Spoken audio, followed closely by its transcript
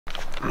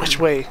Which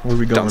way? Where are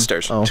we going?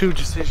 Downstairs. Oh. Two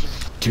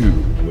decisions. Two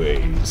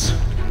ways.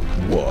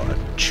 One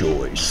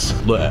choice.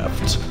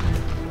 Left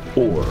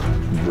or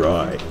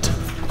right.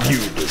 You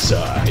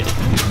decide.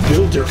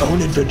 Build your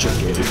own adventure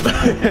game.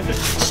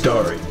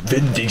 Starring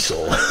Vin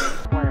Diesel.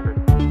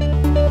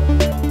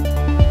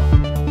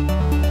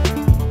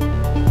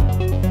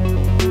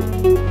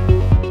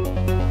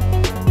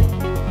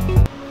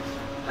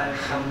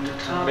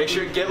 Make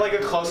sure you get like a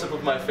close-up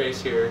of my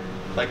face here.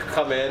 Like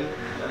come in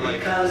and like.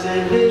 Because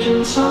a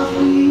vision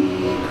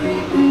softly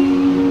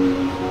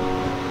creeping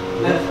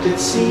left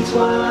its seeds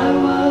while I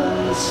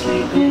was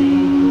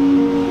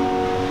sleeping,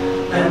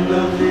 and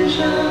the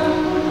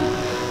vision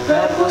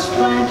that was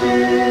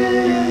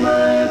planted in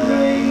my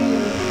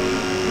brain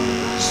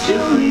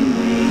still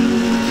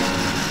remains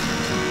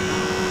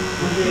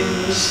within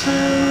the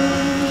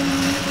sound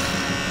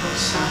of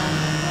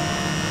silence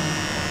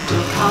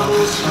of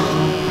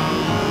cobblestone.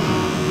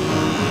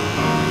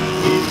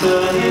 It's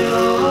the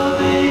hill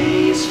of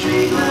a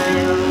street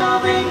lamp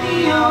of a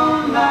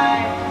neon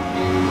light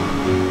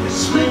that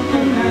split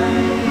the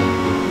night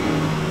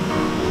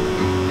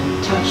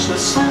and touched the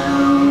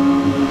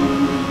sound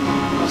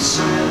of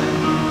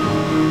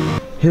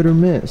silence. Hit or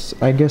miss?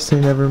 I guess they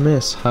never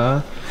miss,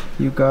 huh?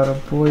 You got a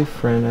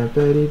boyfriend, I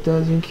bet he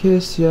doesn't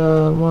kiss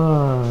ya,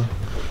 ma.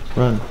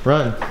 Run,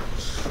 run.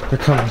 They're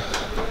coming.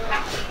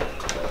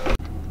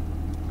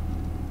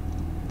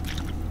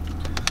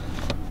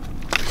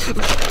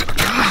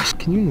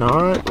 Can you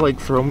not, like,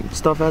 throw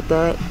stuff at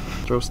that?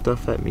 Throw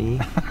stuff at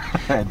me?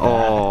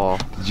 Oh.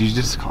 Did you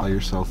just call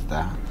yourself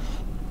that?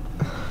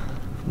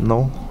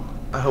 No.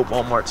 I hope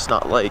Walmart's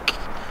not like,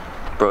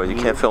 Bro, you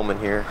can't film in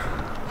here.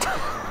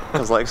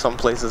 Cause like some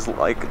places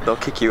like they'll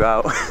kick you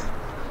out.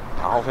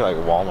 I don't feel like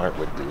Walmart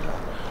would do that.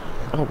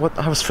 oh, what?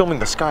 I was filming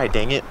the sky,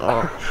 dang it.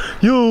 Oh.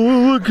 Yo,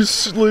 look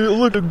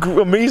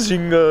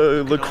amazing,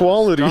 the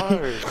quality.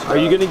 Are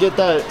you gonna get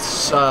that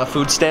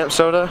food stamp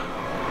soda?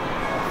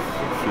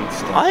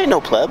 I ain't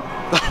no pleb.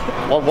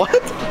 A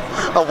what?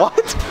 A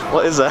what?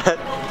 What is that?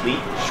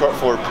 Short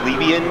for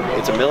plebeian.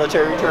 It's a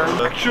military term.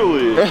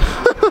 Actually,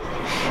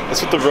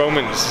 that's what the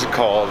Romans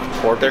called.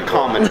 Poor They're people.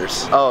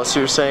 commoners. Oh, so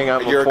you're saying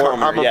You're a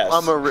commoner, yes.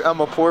 I'm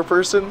a poor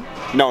person?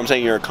 No, I'm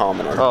saying you're a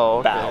commoner. Oh,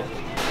 okay. Bow.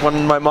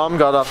 When my mom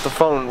got off the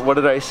phone, what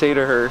did I say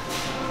to her?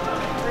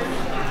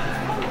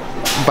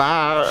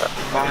 Bye.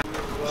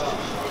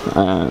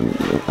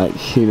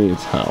 He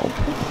needs help.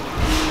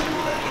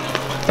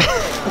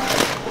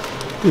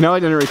 You know,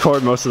 I didn't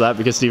record most of that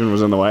because Steven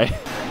was in the way.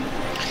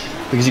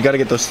 Because you gotta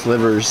get those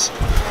slivers.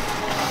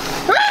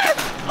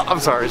 I'm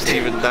sorry,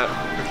 Steven.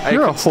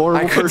 You're a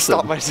horrible I couldn't person.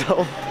 stop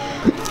myself.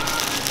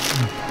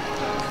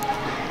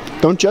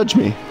 Don't judge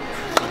me.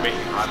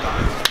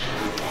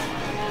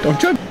 Don't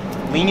judge.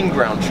 Lean and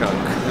ground chunk.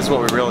 This is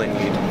what we really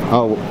need.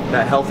 Oh,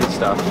 That healthy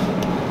stuff.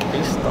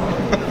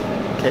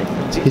 Okay.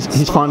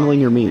 he's fondling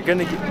your meat. You're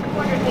gonna get.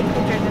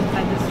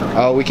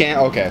 Oh, we can't?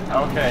 Okay.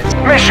 Okay.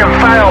 Mission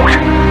failed.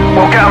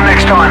 We'll get them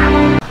next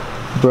time.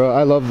 Bro,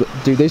 I love,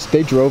 dude,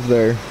 they drove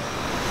there.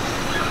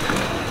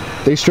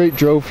 They straight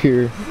drove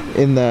here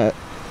in that.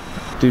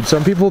 Dude,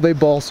 some people, they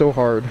ball so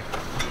hard.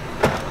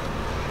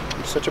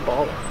 You're such a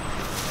baller.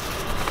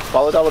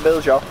 $1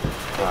 bills, y'all.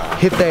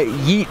 Hit that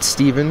yeet,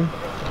 Steven.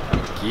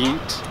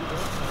 Yeet.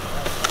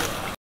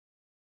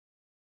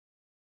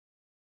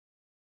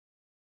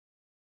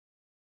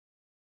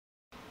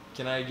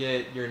 Can I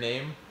get your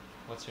name?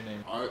 What's your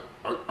name?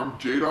 I'm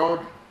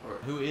J-Dog.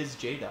 Who is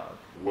J-Dog?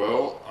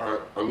 Well,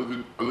 I live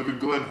in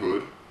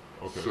Glenwood.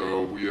 Okay.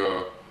 So we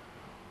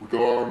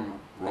go out and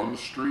run the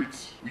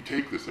streets. We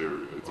take this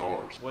area. It's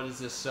ours. What is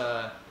this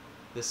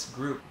this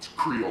group? It's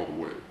Cree all the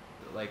way.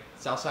 Like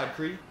Southside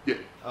Cree? Yeah.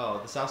 Oh,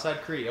 the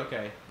Southside Cree.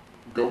 Okay.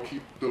 Go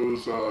keep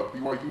those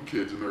BYU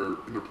kids in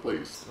their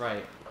place.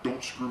 Right.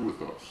 Don't screw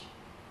with us.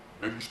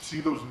 And you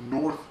see those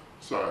North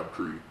Side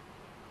Cree,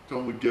 tell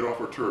them to get off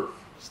our turf.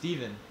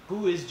 Steven,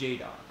 who is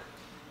J-Dog?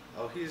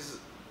 Oh, he's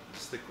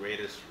just the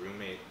greatest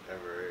roommate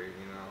ever,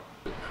 you know?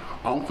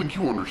 I don't think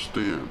you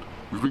understand.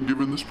 We've been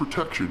given this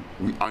protection.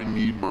 I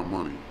need my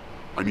money.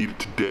 I need it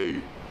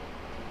today.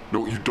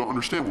 No, you don't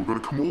understand. We're gonna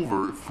come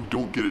over if we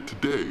don't get it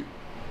today.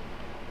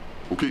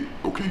 Okay,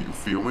 you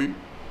feel me?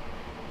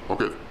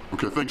 Okay,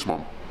 thanks,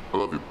 Mom. I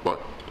love you. Bye.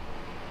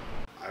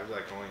 I've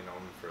like only known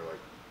him for like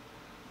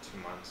 2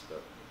 months,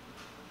 but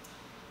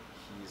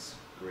he's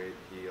great.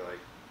 He like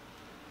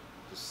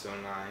just so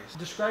nice.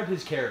 Describe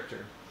his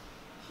character.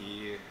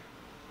 He,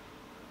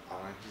 I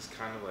don't know, he's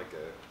kind of like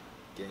a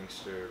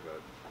gangster,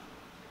 but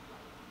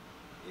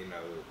you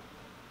know,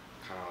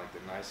 kind of like the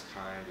nice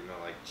kind, you know,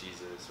 like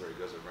Jesus, where he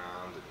goes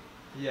around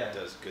and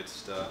does good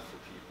stuff for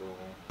people.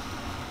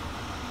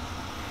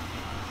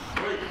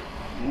 Hey,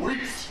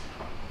 Luis!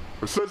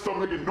 I said stop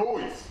making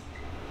noise!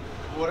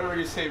 Whatever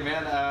you say,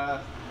 man.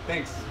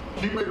 Thanks.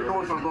 Keep making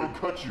noise or I'm gonna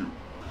cut you.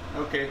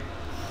 Okay.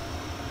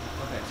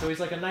 Okay, so he's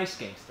like a nice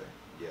gangster.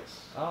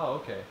 Yes. Oh,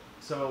 okay.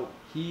 So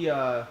he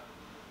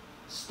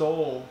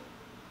stole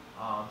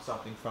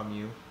something from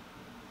you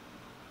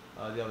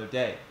the other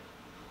day.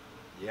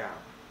 Yeah.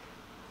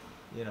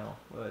 You know,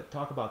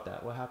 talk about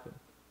that. What happened?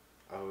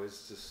 Oh,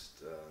 it's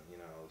just, you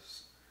know,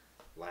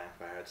 lamp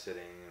I had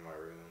sitting in my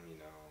room, you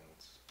know.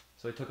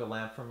 So he took a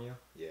lamp from you?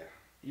 Yeah.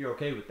 You're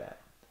okay with that?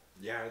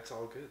 Yeah, it's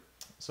all good.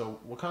 So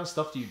what kind of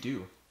stuff do you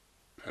do?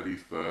 Petty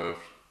theft,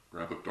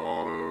 grand theft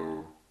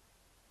auto.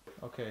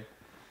 Okay.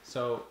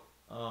 So,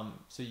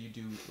 so you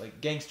do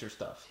like gangster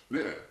stuff?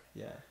 Yeah.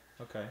 Yeah.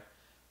 Okay.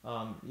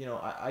 You know,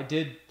 I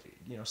did,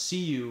 you know, see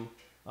you,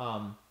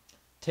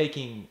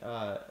 taking,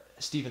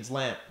 Steven's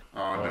lamp.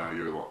 Oh, no,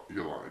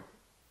 you're lying.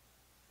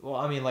 Well,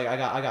 I mean, like,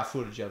 I got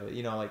footage of it,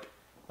 you know,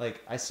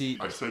 like, I see...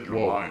 I said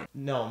you're lying.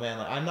 No, man,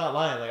 like, I'm not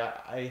lying, like,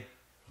 I...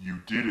 You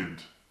didn't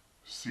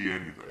see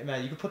anything.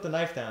 Man, you can put the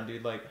knife down,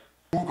 dude, like...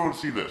 Who's gonna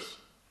see this?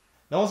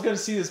 No one's gonna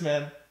see this,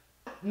 man.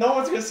 No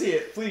one's gonna see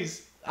it,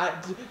 please. I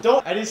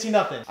didn't see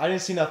nothing. I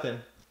didn't see nothing.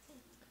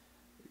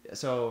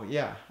 So,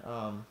 yeah,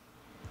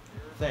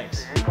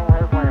 thanks.